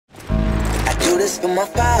do this for my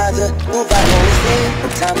father, who I've always seen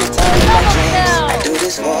from time to time in my dreams. I do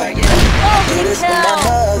this for you. I do this for my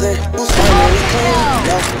mother, who's finally clean.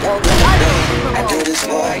 No, no, no, no. I do this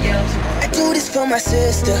for you. I do this for my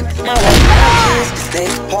sister, my wife and my kids, cause they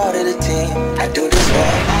part of the team. I do this for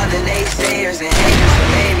all the naysayers and haters who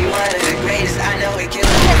made me one of the greatest. I know it kills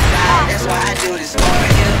me inside, that's why I do this for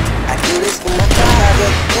you. I do this for my father,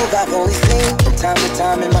 who I've only seen from time to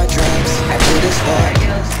time in my dreams. I do this for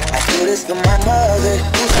you. I do this for my mother,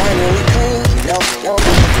 who's finally clean. No, no,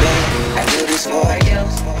 no, no. I do this for you.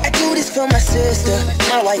 I do this for my sister,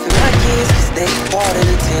 my wife and my kids, cause they part of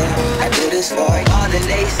the team. I do this for all the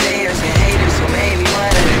naysayers and haters who made me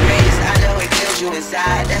one of the greatest. I know it kills you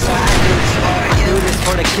inside, that's why I do this for you. I do this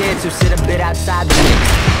for the kids who sit a bit outside the mix,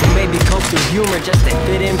 who maybe cope through humor just to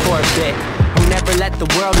fit in for a bit, who never let the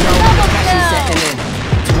world know when depression's setting in.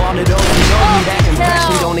 To all of those who know me, that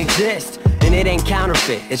impression don't exist, and it ain't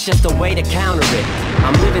counterfeit, it's just a way to counter it.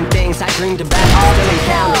 I'm living things I dreamed about, I still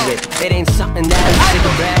encounter it. It ain't something that a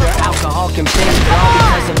cigarette or alcohol can fix, but all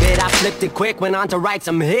because of it I flipped it quick, went on to write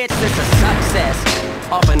some hits. It's a success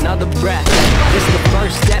off another breath. This is the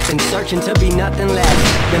first step in searching to be nothing less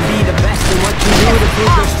than be the best in what you do, to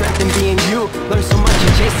prove your strength in being you. Learn so much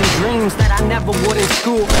in chasing dreams that I never would in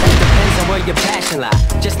school. It depends on where your passion lie,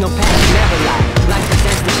 just no passion never lie. Life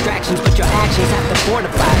presents distractions, but your actions have to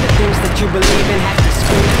fortify the things that you believe in. Have to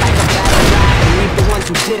scream like a battle cry and leave the ones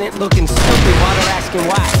who didn't looking stupid while they're asking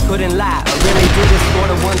why. Couldn't lie, I really do this for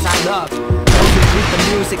the ones I love. Those who treat the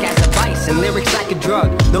music as a vice and lyrics like a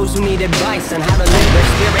drug. Those who need advice on how to live their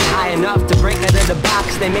spirit high enough to break out of the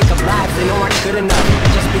box they make up lives they know aren't good enough.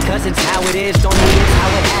 Just because it's how it is don't mean it's how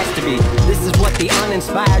it has to be. This is what the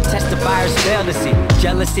uninspired testifiers fail to see.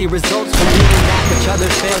 Jealousy results from being that which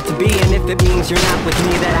others fail to be, and if it means you're not with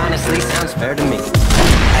me, that honestly sounds fair to me.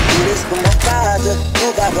 I do this for my father,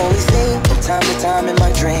 who I've only seen from time to time in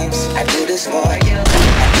my dreams. I do this for you.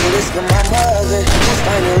 I do this for my mother, who's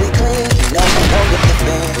finally clean. No, I don't get the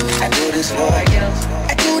fame. I do this for you.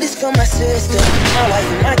 I do this for my sister, my wife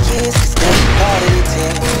and my kids, cause they part of the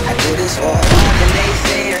team. I do this for all the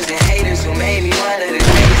naysayers and haters who made me one of the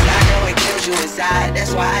greatest. I know it kills you inside,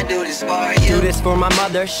 that's why I do this for you. Do this for my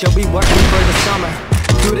mother, she'll be working for the summer.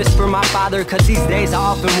 Do this for my father, cause these days I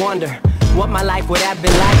often wonder what my life would have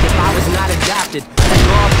been like if I was not adopted. To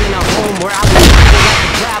grow up in a home where I was treated like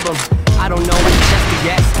a problem. I don't know, it's just a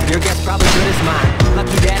guess, your guess probably good as mine.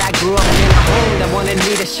 Lucky that I grew up in a home that wanted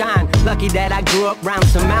me to shine. Lucky that I grew up around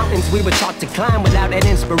some mountains we were taught to climb. Without that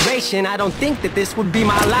inspiration, I don't think that this would be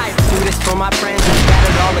my life. Do this for my friends who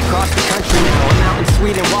scattered all across the country now. I'm out in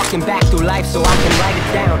Sweden walking back through life so I can write it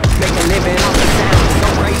down. Make a living off the sound, so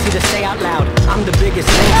crazy to say out loud. I'm the biggest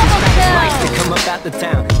thing since Spanish rice to come up out the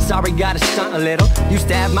town. Sorry, gotta stunt a little, used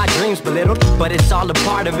to have my dreams belittled, but it's all a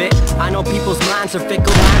part of it. I know people's minds are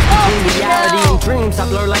fickle, lines between reality and dreams I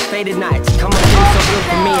blur like faded nights. Come up so real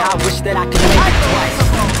for me, I wish that I could make it twice.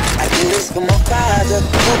 I do this for my father,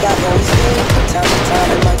 who I've always seen from time to time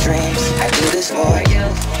in my dreams. I do this for you.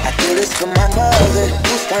 I do this for my mother,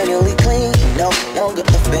 who's finally clean. No longer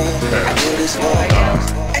a fan. I do this for you.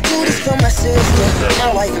 I do this for my sister,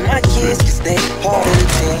 my wife and my kids, cause they part of the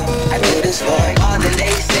team. I do this for all the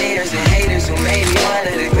naysayers and haters who made me one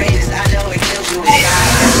of the greatest. I know it